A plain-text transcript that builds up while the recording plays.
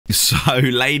So,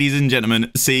 ladies and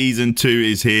gentlemen, Season 2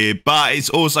 is here, but it's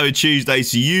also a Tuesday,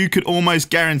 so you could almost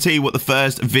guarantee what the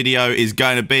first video is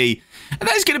going to be, and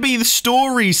that is going to be the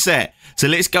story set. So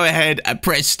let's go ahead and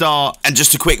press start. And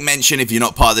just a quick mention, if you're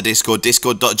not part of the Discord,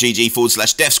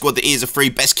 discord.gg/devsquad. The ears are free,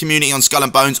 best community on Skull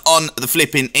and Bones on the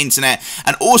flipping internet.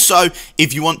 And also,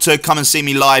 if you want to come and see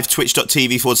me live,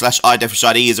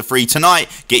 twitch.tv/idefreshide. Ears are free tonight.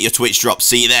 Get your Twitch drops.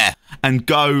 See you there. And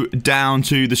go down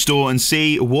to the store and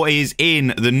see what is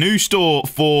in the new store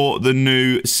for the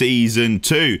new Season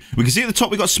 2. We can see at the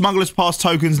top we got Smuggler's Pass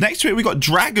tokens. Next to it we got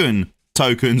Dragon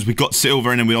tokens. We got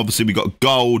silver, and then we got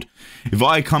gold. If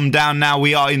I come down now,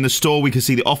 we are in the store. We can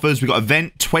see the offers. We got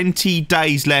event, 20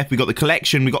 days left. We got the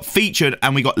collection, we got featured,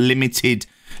 and we got limited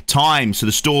time. So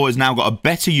the store has now got a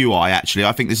better UI, actually.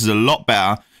 I think this is a lot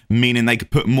better, meaning they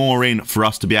could put more in for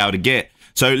us to be able to get.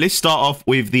 So let's start off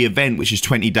with the event, which is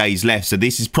 20 days left. So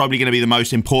this is probably going to be the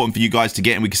most important for you guys to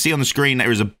get. And we can see on the screen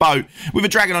there is a boat with a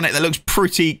dragon on it that looks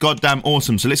pretty goddamn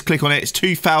awesome. So let's click on it. It's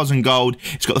 2,000 gold.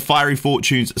 It's got the Fiery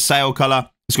Fortunes sail color.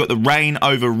 It's got the Rain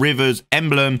Over Rivers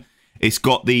emblem. It's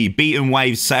got the Beaten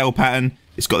Waves sail pattern.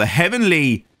 It's got the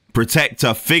Heavenly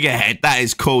Protector figurehead. That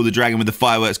is cool. The dragon with the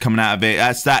fireworks coming out of it.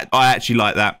 That's that. I actually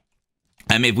like that.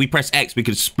 If we press X, we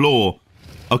could explore.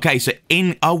 Okay, so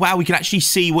oh wow, we can actually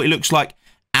see what it looks like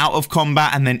out of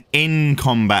combat and then in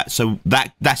combat. So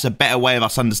that's a better way of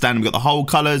us understanding. We've got the whole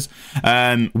colors.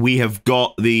 We have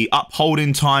got the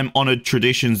upholding time, honored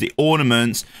traditions, the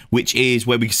ornaments, which is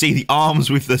where we can see the arms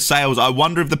with the sails. I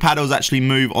wonder if the paddles actually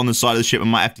move on the side of the ship. I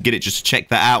might have to get it just to check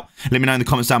that out. Let me know in the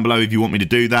comments down below if you want me to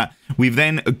do that. We've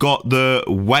then got the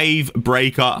wave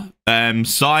breaker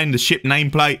sign, the ship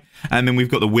nameplate, and then we've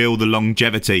got the wheel, the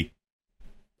longevity.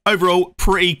 Overall,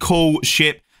 pretty cool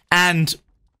ship and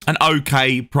an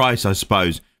okay price, I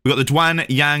suppose. We've got the Duan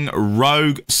Yang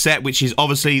Rogue set, which is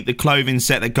obviously the clothing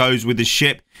set that goes with the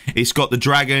ship. It's got the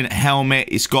dragon helmet.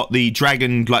 It's got the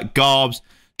dragon like garbs,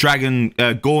 dragon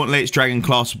gauntlets, dragon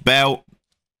class belt.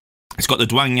 It's got the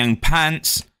Duan Yang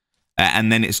pants,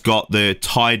 and then it's got the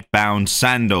tide bound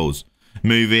sandals.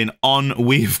 Moving on,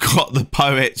 we've got the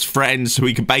Poet's Friend, so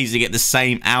we can basically get the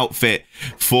same outfit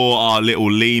for our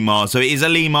little lemur. So it is a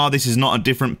lemur. This is not a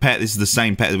different pet. This is the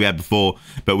same pet that we had before,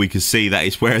 but we can see that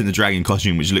it's wearing the dragon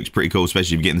costume, which looks pretty cool,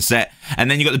 especially if you get in the set. And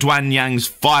then you got the Duan Yang's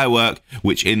firework,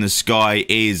 which in the sky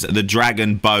is the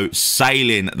dragon boat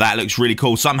sailing. That looks really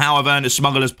cool. Somehow I've earned a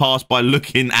Smuggler's Pass by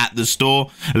looking at the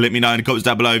store. Let me know in the comments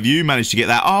down below if you managed to get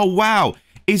that. Oh, wow.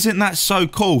 Isn't that so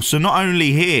cool? So not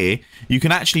only here, you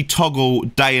can actually toggle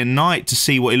day and night to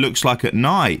see what it looks like at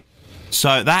night.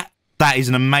 So that is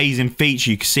an amazing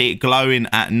feature. You can see it glowing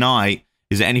at night.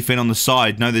 Is there anything on the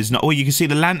side? No, there's not. Oh, you can see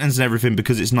the lanterns and everything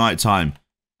because it's nighttime.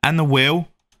 And the wheel.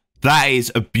 That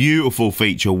is a beautiful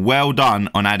feature. Well done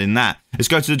on adding that. Let's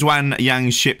go to the Duan Yang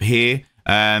ship here.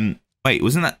 Wait,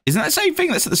 isn't that the same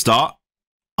thing that's at the start?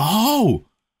 Oh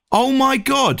my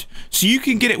God. So you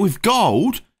can get it with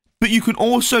gold, but you can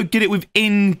also get it with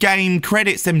in-game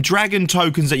credits, them dragon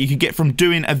tokens that you can get from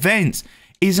doing events.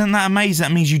 Isn't that amazing?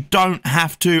 That means you don't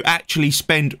have to actually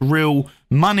spend real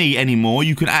money anymore.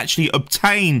 You can actually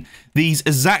obtain these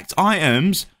exact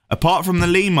items, apart from the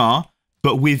lemur,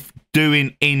 but with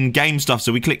doing in-game stuff.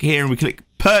 So we click here and we click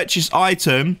purchase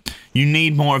item. You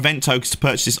need more event tokens to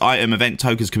purchase this item. Event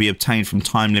tokens can be obtained from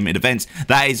time-limited events.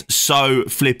 That is so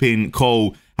flipping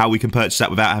cool, how we can purchase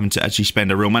that without having to actually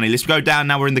spend a real money. Let's go down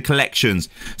now. We're in the collections.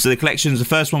 So the collections, the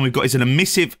first one we've got is an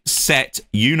emissive set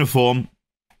uniform.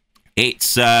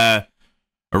 It's a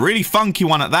really funky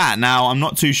one at that. Now, I'm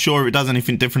not too sure if it does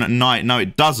anything different at night. No,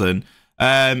 it doesn't.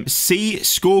 Sea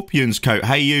Scorpion's coat.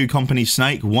 Hey, you, Company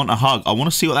Snake, want a hug? I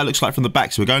want to see what that looks like from the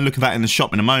back. So we're going to look at that in the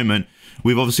shop in a moment.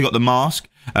 We've obviously got the mask.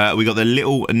 We got the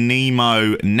little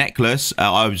Nemo necklace.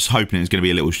 I was hoping it was going to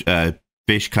be a little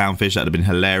clownfish. That'd have been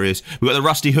hilarious. We've got the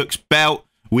Rusty Hooks belt.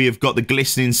 We have got the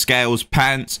Glistening Scales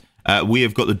pants. We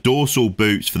have got the dorsal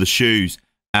boots for the shoes.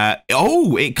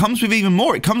 Oh, it comes with even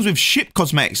more. It comes with ship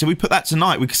cosmetics. So we put that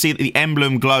tonight. We can see that the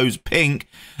emblem glows pink.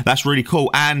 That's really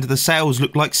cool. And the sails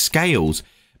look like scales.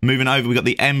 Moving over, we got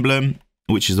the emblem,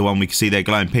 which is the one we can see there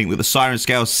glowing pink. With the Siren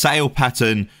Scales sail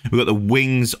pattern. We've got the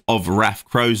Wings of Wrath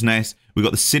Crow's Nest. We've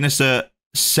got the Sinister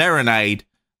Serenade.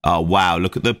 Oh, wow.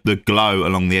 Look at the glow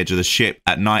along the edge of the ship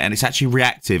at night. And it's actually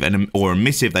reactive or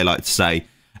emissive, they like to say.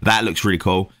 That looks really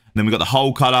cool. And then we've got the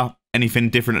whole color. Anything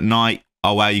different at night.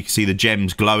 Oh, wow. You can see the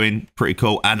gems glowing. Pretty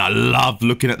cool. And I love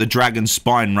looking at the dragon's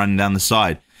spine running down the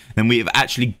side. Then we have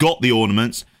actually got the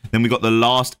ornaments. Then we got the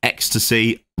Last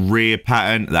Ecstasy rear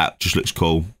pattern. That just looks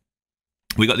cool.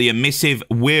 We got the emissive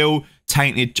wheel,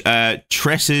 tainted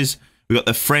tresses. We got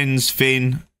the Friends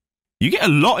fin. You get a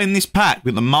lot in this pack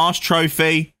with the Mars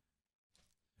trophy.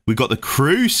 We've got the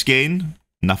crew skin.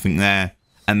 Nothing there.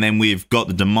 And then we've got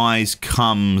the Demise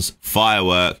Comes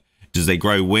firework. Does they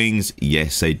grow wings?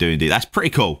 Yes, they do indeed. That's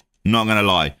pretty cool. Not going to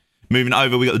lie. Moving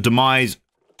over, we got the Demise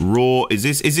Raw. Is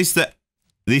this the...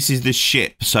 This is the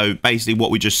ship. So basically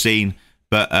what we just seen.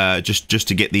 But just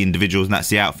to get the individuals. And that's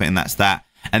the outfit. And that's that.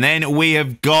 And then we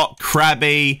have got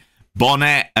Krabby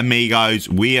Bonnet, amigos.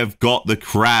 We have got the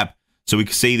crab. So we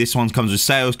can see this one comes with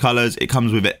sales colors. It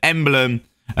comes with an emblem.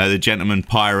 The Gentleman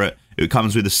Pirate. It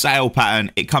comes with a sail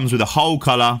pattern. It comes with a whole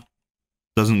color.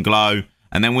 Doesn't glow.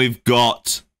 And then we've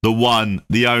got the one,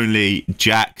 the only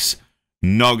Jack's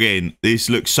noggin. This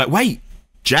looks so... Wait,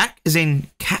 Jack as in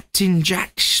Captain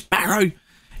Jack Sparrow?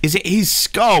 Is it his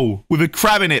skull with a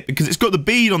crab in it? Because it's got the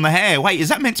bead on the hair. Wait, is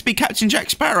that meant to be Captain Jack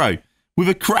Sparrow? With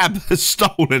a crab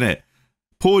stolen it.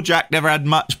 Poor Jack never had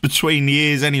much between the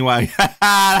ears anyway.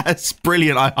 That's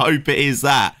brilliant. I hope it is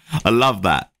that. I love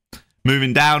that.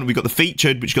 Moving down, we've got the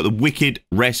featured, which got the wicked,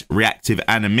 rest, reactive,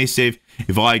 and emissive.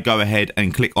 If I go ahead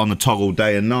and click on the toggle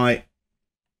day and night,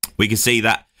 we can see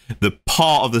that the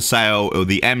part of the sail or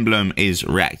the emblem is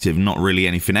reactive, not really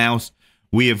anything else.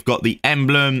 We have got the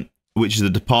emblem, which is the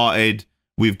departed.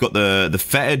 We've got the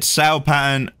fettered sail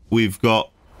pattern. We've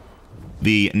got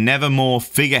the Nevermore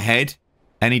figurehead.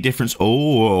 Any difference?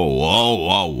 Oh, whoa,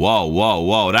 whoa, whoa, whoa,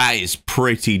 whoa. That is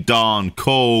pretty darn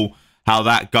cool. How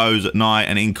that goes at night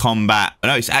and in combat.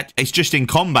 No, it's just in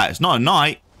combat. It's not at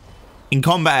night. In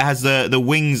combat, it has the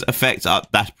wings effect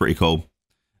up. That's pretty cool.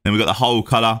 Then we've got the whole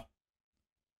color.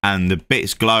 And the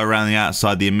bits glow around the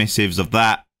outside, the emissives of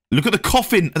that. Look at the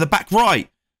coffin at the back right.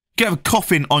 You can have a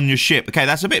coffin on your ship. Okay,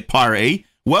 that's a bit piratey.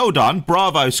 Well done.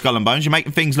 Bravo, Skull and Bones. You're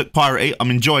making things look piratey. I'm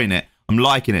enjoying it. I'm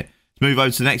liking it. Let's move over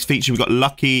to the next feature. We've got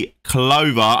Lucky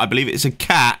Clover. I believe it's a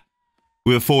cat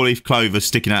with a 4-leaf clover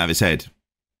sticking out of its head.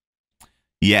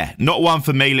 Yeah, not one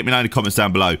for me. Let me know in the comments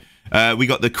down below. We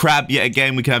got the crab yet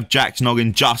again. We can have Jack's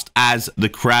noggin just as the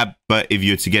crab. But if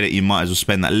you were to get it, you might as well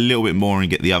spend that a little bit more and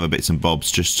get the other bits and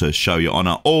bobs just to show your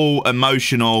honor. All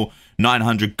emotional.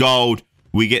 900 gold.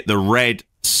 We get the red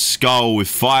skull with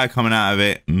fire coming out of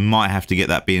it. Might have to get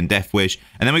that being Death Wish.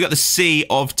 And then we got the Sea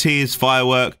of Tears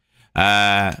firework.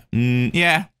 Yeah.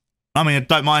 I mean, I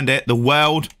don't mind it. The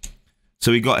world.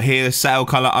 So we got here the sail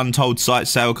color, Untold Sight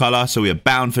sail color. So we are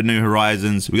bound for new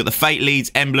horizons. We got the Fate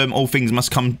Leads emblem. All things must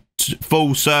come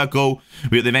full circle.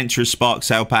 We got the Adventurous Spark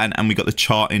sail pattern, and we got the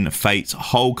Charting Fates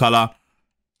whole color.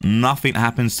 Nothing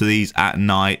happens to these at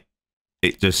night.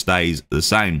 It just stays the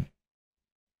same.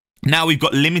 Now we've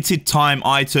got limited time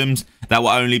items that will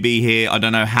only be here. I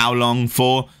don't know how long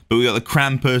for, but we got the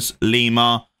Krampus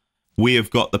Lima. We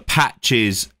have got the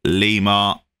Patches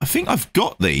Lima. I think I've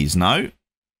got these, no?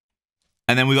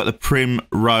 And then we got the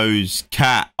Primrose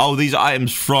Cat. Oh, these are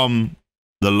items from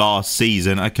the last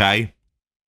season. Okay.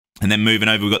 And then moving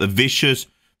over, we've got the Vicious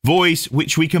Voice,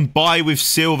 which we can buy with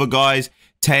silver, guys.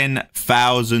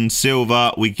 10,000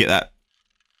 silver. We get that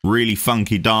really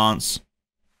funky dance.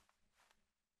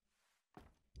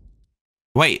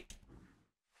 Wait.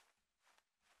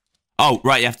 Oh,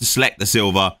 right. You have to select the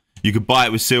silver. You could buy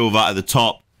it with silver at the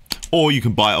top. Or you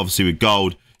can buy it, obviously, with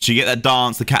gold. So you get that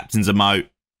dance, the Captain's Emote,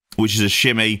 which is a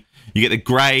shimmy. You get the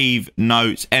Grave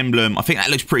Notes emblem. I think that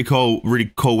looks pretty cool. Really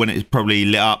cool when it's probably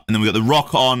lit up. And then we got the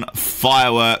Rock On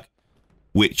firework,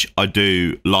 which I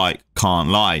do like, can't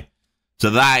lie. So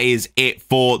that is it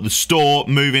for the store.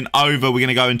 Moving over, we're going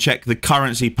to go and check the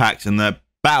currency packs and the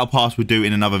battle pass we'll do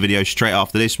in another video straight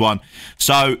after this one.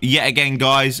 So yet again,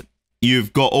 guys,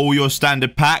 you've got all your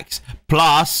standard packs,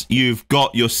 plus you've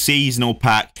got your seasonal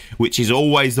pack, which is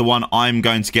always the one I'm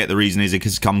going to get. The reason is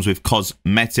because it comes with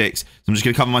cosmetics. So I'm just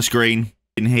going to cover my screen.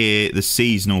 In here, the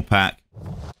seasonal pack.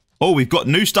 Oh, we've got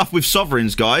new stuff with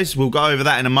sovereigns, guys. We'll go over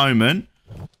that in a moment.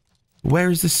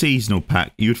 Where is the seasonal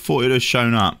pack? You'd thought it would have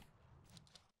shown up.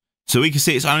 So we can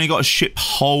see it's only got a ship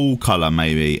whole color,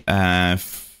 maybe.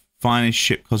 Finest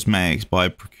ship cosmetics by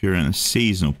procuring a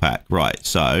seasonal pack. Right,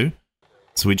 so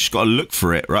we just got to look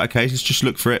for it. Right, okay, let's just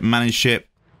look for it. Manage ship.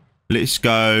 Let's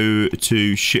go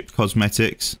to ship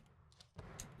cosmetics.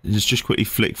 Let's just quickly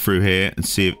flick through here and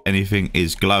see if anything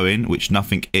is glowing, which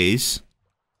nothing is.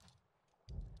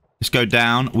 Let's go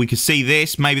down. We can see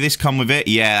this. Maybe this come with it.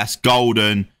 Yeah, that's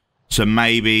golden. So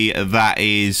maybe that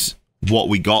is what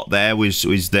we got there, was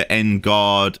the end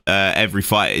guard. Every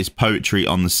fighter is poetry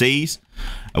on the seas,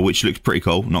 which looks pretty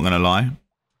cool, not going to lie.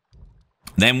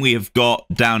 Then we have got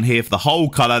down here for the whole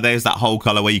color. There's that whole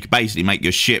color where you can basically make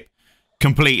your ship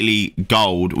completely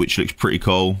gold, which looks pretty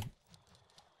cool.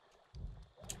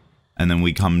 And then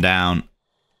we come down.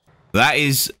 That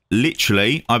is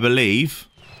literally, I believe.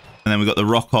 And then we got the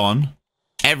Rock On.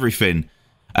 Everything.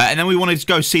 And then we wanted to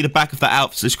go see the back of the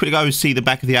outfit. So let's quickly go see the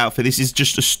back of the outfit. This is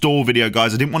just a store video,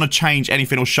 guys. I didn't want to change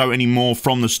anything or show any more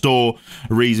from the store.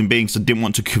 Reason being, because I didn't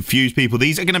want to confuse people.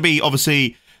 These are going to be,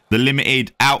 obviously, the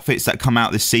limited outfits that come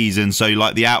out this season. So,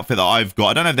 like, the outfit that I've got,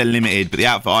 I don't know if they're limited, but the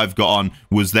outfit I've got on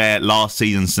was there last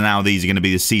season. So now these are going to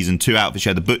be the Season 2 outfits. You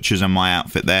had the Butchers and my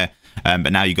outfit there.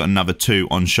 But now you've got another 2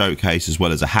 on showcase, as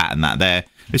well as a hat and that there.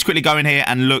 Let's quickly go in here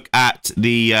and look at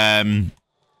the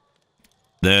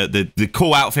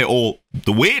cool outfit, or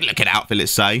the weird looking outfit,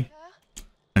 let's say,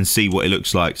 and see what it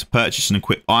looks like. So purchase and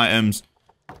equip items.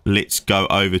 Let's go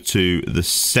over to the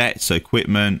sets,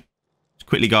 equipment. Let's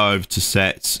quickly go over to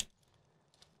sets,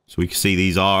 so we can see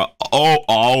these are,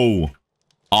 oh,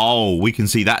 we can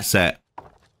see that set.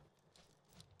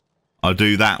 I'll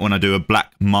do that when I do a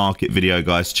black market video,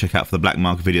 guys. Check out for the black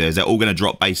market videos. They're all going to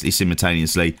drop basically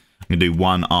simultaneously. I'm going to do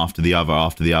one after the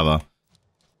other.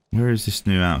 Where is this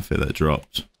new outfit that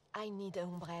dropped? I need an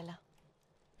umbrella.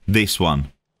 This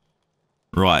one.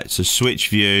 Right, so switch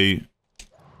view.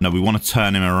 No, we want to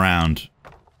turn him around.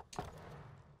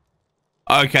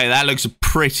 Okay, that looks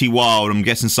pretty wild. I'm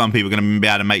guessing some people are going to be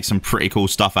able to make some pretty cool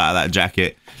stuff out of that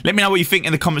jacket. Let me know what you think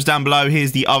in the comments down below.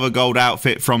 Here's the other gold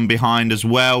outfit from behind as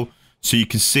well, so you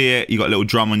can see it. You got a little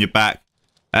drum on your back.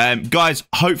 Guys,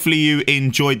 hopefully you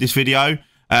enjoyed this video.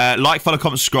 Like, follow,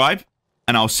 comment, subscribe.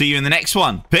 And I'll see you in the next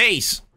one. Peace.